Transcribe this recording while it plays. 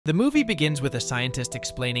The movie begins with a scientist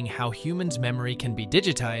explaining how humans' memory can be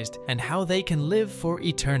digitized and how they can live for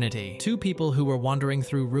eternity. Two people who were wandering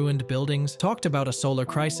through ruined buildings talked about a solar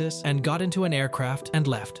crisis and got into an aircraft and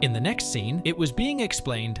left. In the next scene, it was being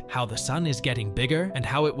explained how the sun is getting bigger and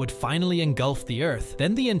how it would finally engulf the Earth,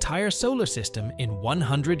 then the entire solar system in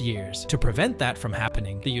 100 years. To prevent that from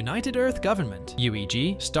happening, the United Earth Government,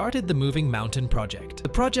 UEG, started the Moving Mountain Project. The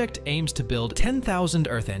project aims to build 10,000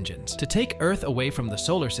 Earth engines to take Earth away from the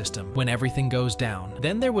solar system when everything goes down.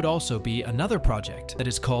 Then there would also be another project that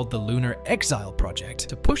is called the Lunar Exile Project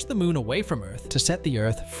to push the moon away from Earth to set the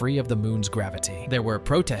Earth free of the moon's gravity. There were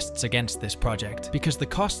protests against this project because the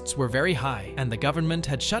costs were very high and the government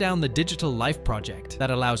had shut down the Digital Life Project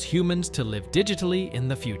that allows humans to live digitally in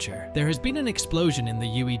the future. There has been an explosion in the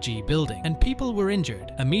UEG building and people were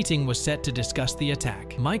injured. A meeting was set to discuss the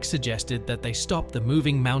attack. Mike suggested that they stop the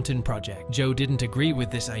Moving Mountain Project. Joe didn't agree with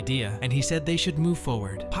this idea and he said they should move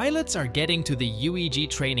forward. Pilots are getting to the UEG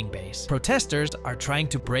training base. Protesters are trying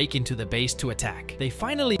to break into the base to attack. They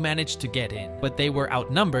finally managed to get in, but they were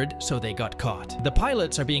outnumbered, so they got caught. The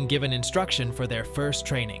pilots are being given instruction for their first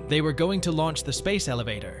training. They were going to launch the space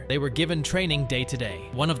elevator. They were given training day to day.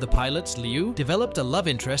 One of the pilots, Liu, developed a love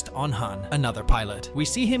interest on Han, another pilot. We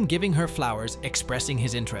see him giving her flowers, expressing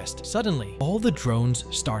his interest. Suddenly, all the drones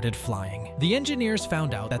started flying. The engineers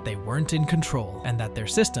found out that they weren't in control and that their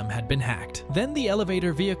system had been hacked. Then the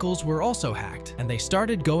elevator vehicles were also hacked, and they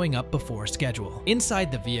started going up before schedule.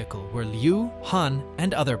 Inside the vehicle were Liu, Han,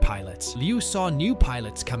 and other pilots. Liu saw new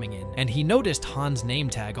pilots coming in, and he noticed Han's name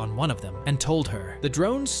tag on one of them and told her. The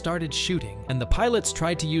drones started shooting, and the pilots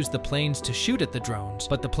tried to use the planes to shoot at the drones,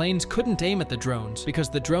 but the planes couldn't aim at the drones because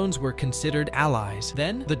the drones were considered allies.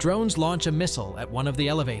 Then, the drones launch a missile at one of the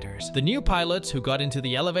elevators. The new pilots who got into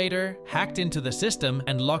the elevator hacked into the system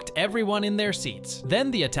and locked everyone in their seats.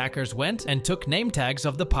 Then the attackers went and took name tags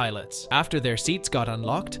of the pilots. After their seats got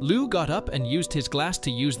unlocked, Liu got up and used his glass to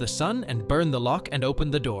use the sun and burn the lock and open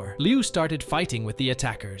the door. Liu started fighting with the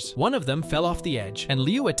attackers. One of them fell off the edge, and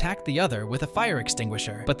Liu attacked the other with a fire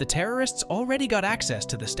extinguisher. But the terrorists already got access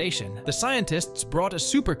to the station. The scientists brought a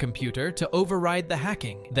supercomputer to override the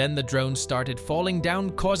hacking. Then the drones started falling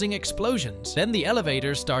down, causing explosions. Then the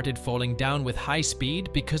elevators started falling down with high speed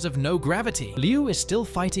because of no gravity. Liu is still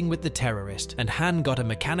fighting with the terrorist, and Han got a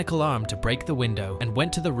mechanical arm to break the window and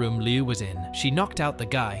went to the room Liu was in. She knocked out the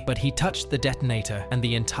guy, but he touched the detonator and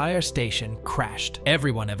the entire station crashed.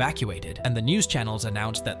 Everyone evacuated, and the news channels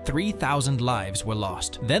announced that 3,000 lives were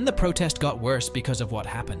lost. Then the protest got worse because of what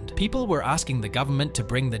happened. People were asking the government to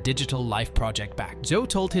bring the Digital Life Project back. Joe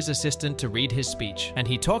told his assistant to read his speech, and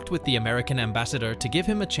he talked with the American ambassador to give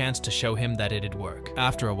him a chance to show him that it'd work.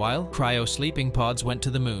 After a while, cryo sleeping pods went to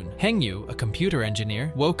the moon. Hengyu, a computer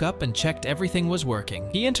engineer, woke up and checked everything was working.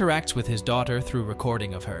 He interacts with his daughter through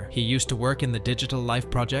recording of her. He used to work in the Digital Life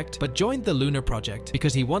Project, but joined the Lunar Project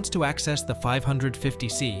because he wants to access the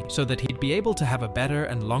 550C so that he'd be able to have a better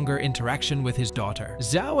and longer interaction with his daughter.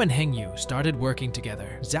 Zhao and Hengyu started working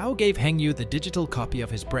together. Zhao gave Hengyu the digital copy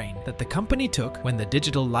of his brain that the company took when the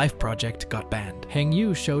Digital Life Project got banned.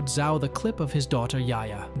 Hengyu showed Zhao the clip of his daughter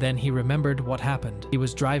Yaya. Then he remembered what happened. He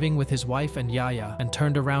was driving with his wife and Yaya and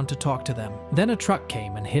turned around to talk to them. Then a truck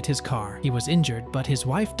came and hit his car. He was injured, but his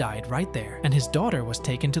wife died right there, and his daughter was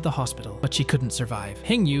taken to the hospital, but she couldn't survive.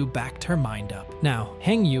 Hengyu backed her mind up. Now,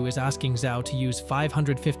 Hengyu is asking Zhao to use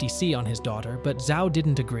 550C on his daughter, but Zhao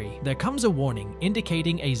didn't agree. There comes a warning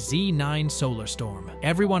indicating a Z9 solar storm.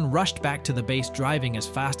 Everyone rushed back to the base driving as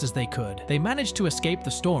fast as they could. They managed to escape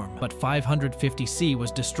the storm, but 550C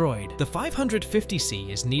was destroyed. The 550C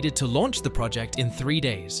is needed to launch the project in 3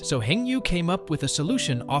 days, so Hengyu came up with a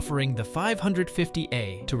solution offering the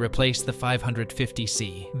 550A to replace the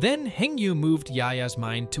 550C. Then Hengyu moved Yaya's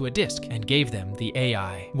mind to a disk and gave them the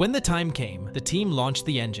AI. When the time came, the team launched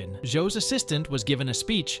the engine. Zhou's assistant was given a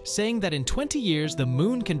speech saying that in 20 years the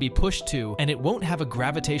moon can be pushed to and it won't have a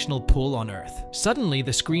gravitational pull on Earth. Suddenly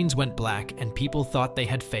the screens went black and people thought they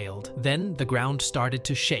had failed. Then the ground started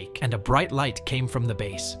to shake and a bright light came from the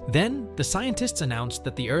base. Then the scientists announced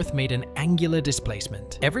that the Earth made an angular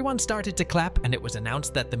displacement. Everyone started to clap and it was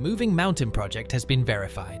announced that the Moving Mountain Project has been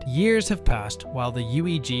verified. Years have passed while the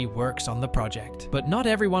UEG works on the project, but not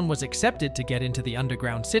everyone was accepting accepted to get into the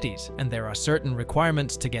underground cities, and there are certain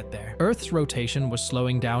requirements to get there. Earth's rotation was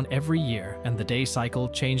slowing down every year, and the day cycle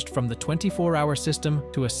changed from the 24-hour system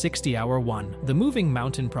to a 60-hour one. The Moving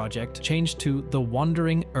Mountain Project changed to the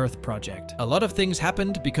Wandering Earth Project. A lot of things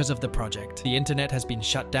happened because of the project. The internet has been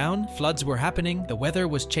shut down, floods were happening, the weather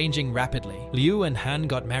was changing rapidly. Liu and Han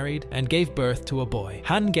got married and gave birth to a boy.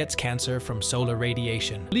 Han gets cancer from solar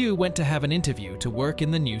radiation. Liu went to have an interview to work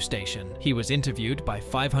in the new station. He was interviewed by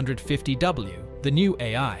 550W, the new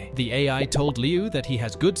AI. The AI told Liu that he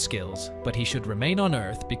has good skills, but he should remain on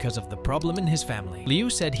Earth because of the problem in his family. Liu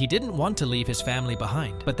said he didn't want to leave his family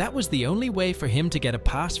behind, but that was the only way for him to get a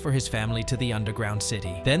pass for his family to the underground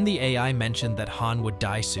city. Then the AI mentioned that Han would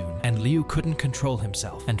die soon, and Liu couldn't control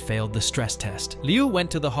himself and failed the stress test. Liu went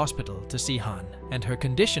to the hospital to see Han, and her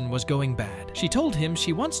condition was going bad. She told him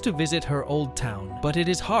she wants to visit her old town, but it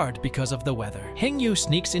is hard because of the weather. Hengyu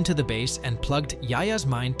sneaks into the base and plugged Yaya's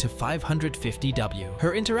mind to 550W.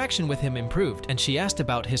 Her interaction with him improved, and she asked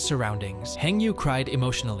about his surroundings. Hengyu cried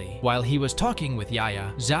emotionally. While he was talking with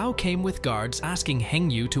Yaya, Zhao came with guards asking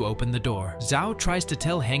Hengyu to open the door. Zhao tries to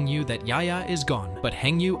tell Hengyu that Yaya is gone, but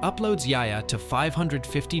Hengyu uploads Yaya to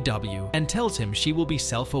 550W and tells him she will be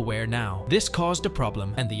self-aware now. This caused a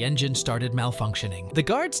problem, and the engine started malfunctioning. The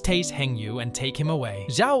guards tase Hengyu and take him away.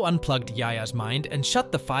 Zhao unplugged Yaya's mind and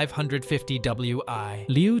shut the 550W eye.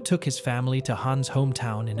 Liu took his family to Han's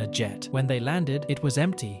hometown in a jet. When they landed, it was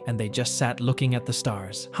empty, and they just sat looking at the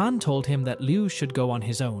stars. Han told him that Liu should go on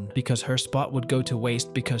his own, because her spot would go to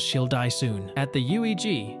waste because she'll die soon. At the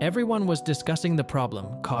UEG, everyone was discussing the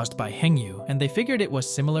problem caused by Hengyu, and they figured it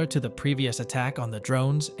was similar to the previous attack on the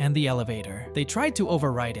drones and the elevator. They tried to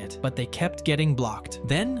override it, but they kept getting blocked.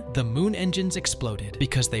 Then, the moon engines exploded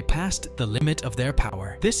because they passed the limit of their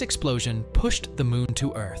power. This explosion pushed the moon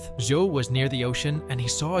to Earth. Zhou was near the ocean, and he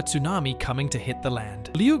saw a tsunami coming to hit the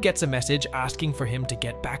land. Liu gets a message asking for him to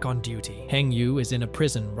get back on duty. Hengyu is in a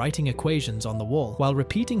prison writing equations on the wall while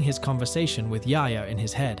repeating his conversation with Yaya in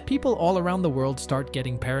his head. People all around the world start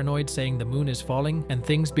getting paranoid, saying the moon is falling, and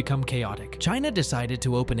things become chaotic. China decided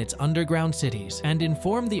to open its underground cities and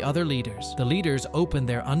inform the other leaders. The leaders opened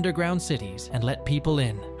their underground cities and let people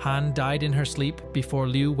in. Han died in her sleep before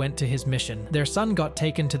Liu went to his mission. Their son got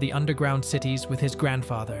taken to the underground cities with his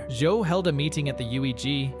grandfather. Zhou held a meeting at the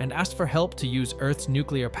UEG and asked for help to use Earth's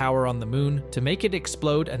nuclear power on the moon to make it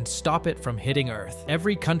explode and stop it from hitting Earth.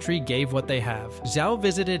 Every country gave what they have. Zhao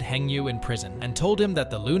visited Hengyu in prison and told him that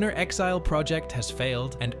the Lunar Exile project has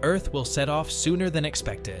failed and Earth will set off sooner than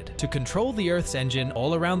expected. To control the Earth's engine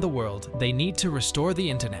all around the world, they need to restore the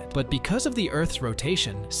internet. But because of the Earth's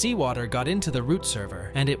rotation, seawater got into the root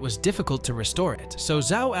server and it was difficult to restore it. So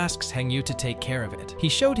Zhao asks Hengyu to take care of it. He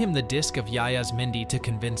showed him the disc of Yaya's Mindy to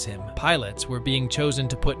convince him. Pilots were being chosen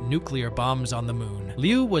to put nuclear bombs on the moon.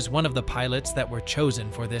 Liu was one of the pilots that were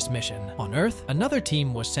chosen for this mission. On Earth, another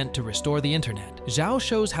team was sent to restore the internet. Zhao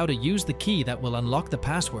shows how to use the key that will unlock the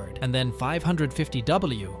password, and then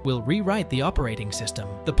 550W will rewrite the operating system.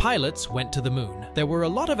 The pilots went to the moon. There were a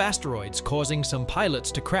lot of asteroids causing some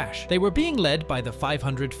pilots to crash. They were being led by the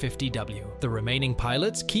 550W. The remaining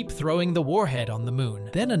pilots keep throwing the warhead on the moon.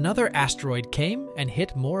 Then another asteroid came and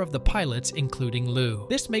hit more of the pilots, including Liu.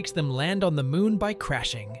 This makes them land on the moon by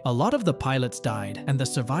crashing. A lot of the pilots died, and the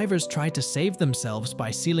survivors tried to save themselves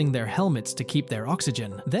by sealing their helmets to keep their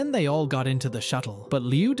oxygen. Then they all got into the shuttle, but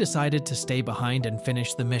Liu decided to stay behind and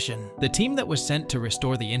finish the mission. The team that was sent to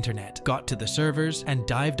restore the internet got to the servers and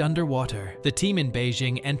dived underwater. The team in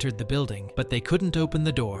Beijing entered the building, but they couldn't open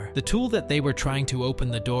the door. The tool that they were trying to open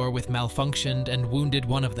the door with malfunctioned and wounded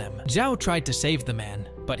one of them. Zhao tried to save the man,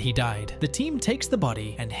 but he died. The team takes the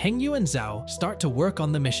body, and Hengyu and Zhao start to work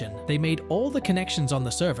on the mission. They made all the connections on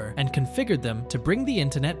the server and configured them to bring the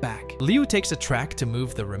internet back. Liu takes a track to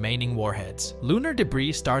move the remaining warheads. Lunar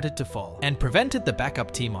debris started to fall and prevented the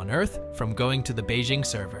backup team on Earth from going to the Beijing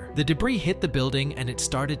server. The debris hit the building and it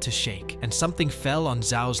started to shake, and something fell on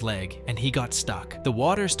Zhao's leg and he got stuck. The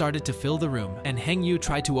water started to fill the room, and Hengyu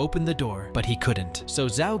tried to open the door, but he couldn't. So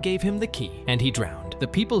Zhao gave him the key and he drowned. The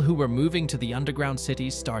people who were moving to the underground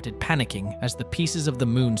cities started panicking as the pieces of the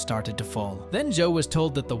moon started to fall. Then Zhou was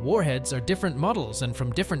told that the warheads are different models and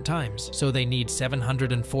from different times, so they need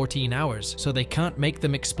 714 hours, so they can't make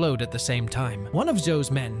them explode at the same time. One of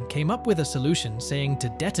Zhou's men came up with a solution saying to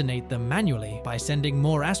detonate them manually by sending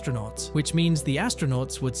more astronauts, which means the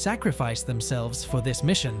astronauts would sacrifice themselves for this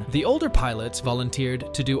mission. The older pilots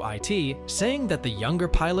volunteered to do IT, saying that the younger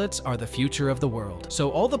pilots are the future of the world. So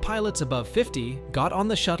all the pilots above 50 got on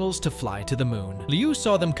the shuttles to fly to the moon. Liu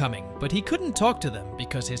saw them coming, but he couldn't talk to them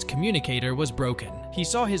because his communicator was broken. He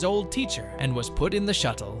saw his old teacher and was put in the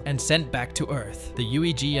shuttle and sent back to Earth. The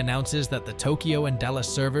UEG announces that the Tokyo and Dallas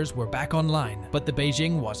servers were back online, but the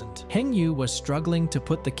Beijing wasn't. Heng Yu was struggling to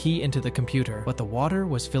put the key into the computer, but the water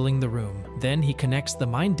was filling the room. Then he connects the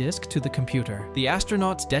mind disk to the computer. The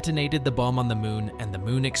astronauts detonated the bomb on the moon, and the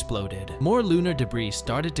moon exploded. More lunar debris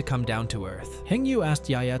started to come down to Earth. Heng Yu asked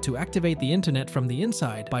Yaya to activate the internet from the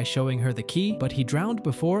inside by showing her the key, but he drowned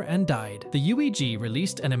before and died. The UEG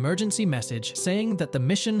released an emergency message saying that the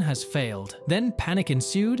mission has failed. Then panic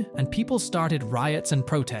ensued, and people started riots and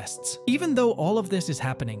protests. Even though all of this is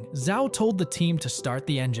happening, Zhao told the team to start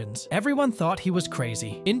the engines. Everyone thought he was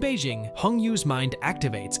crazy. In Beijing, Heng Yu's mind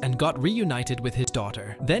activates and got reunited with his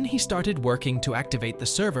daughter. Then he started working to activate the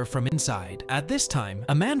server from inside. At this time,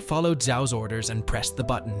 a man followed Zhao's orders and pressed the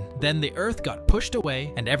button. Then the Earth got pushed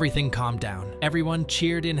away and everything calmed down. Everyone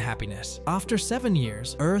cheered in happiness. After 7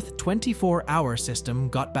 years, Earth 24-hour system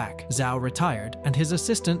got back. Zhao retired and his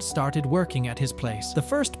assistant started working at his place. The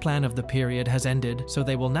first plan of the period has ended, so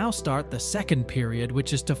they will now start the second period,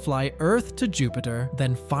 which is to fly Earth to Jupiter,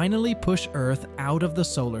 then finally push Earth out of the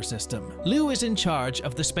solar system. Liu is in charge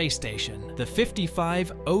of the space station. The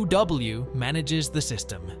 55 OW manages the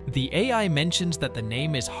system. The AI mentions that the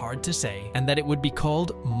name is hard to say and that it would be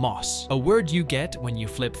called MOS, a word you get when you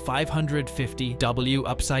flip 550 W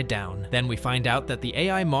upside down. Then we find out that the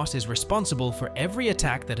AI MOS is responsible for every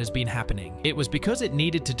attack that has been happening. It was because it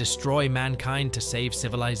needed to destroy mankind to save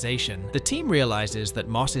civilization. The team realizes that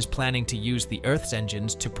MOS is planning to use the Earth's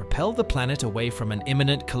engines to propel the planet away from an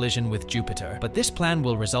imminent collision with Jupiter, but this plan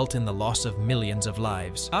will result in the loss of millions of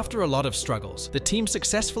lives. After a lot of struggles, the team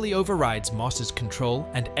successfully overrides MOS's control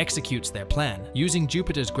and executes their plan, using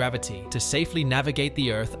Jupiter's gravity to safely navigate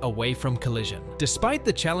the Earth away from collision. Despite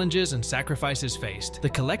the challenges and sacrifices faced, the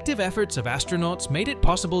collective efforts of astronauts made it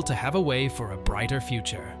possible to have a way for a brighter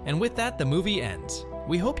future. And with that, the movie ends.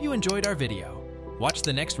 We hope you enjoyed our video. Watch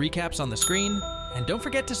the next recaps on the screen, and don't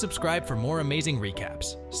forget to subscribe for more amazing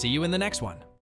recaps. See you in the next one.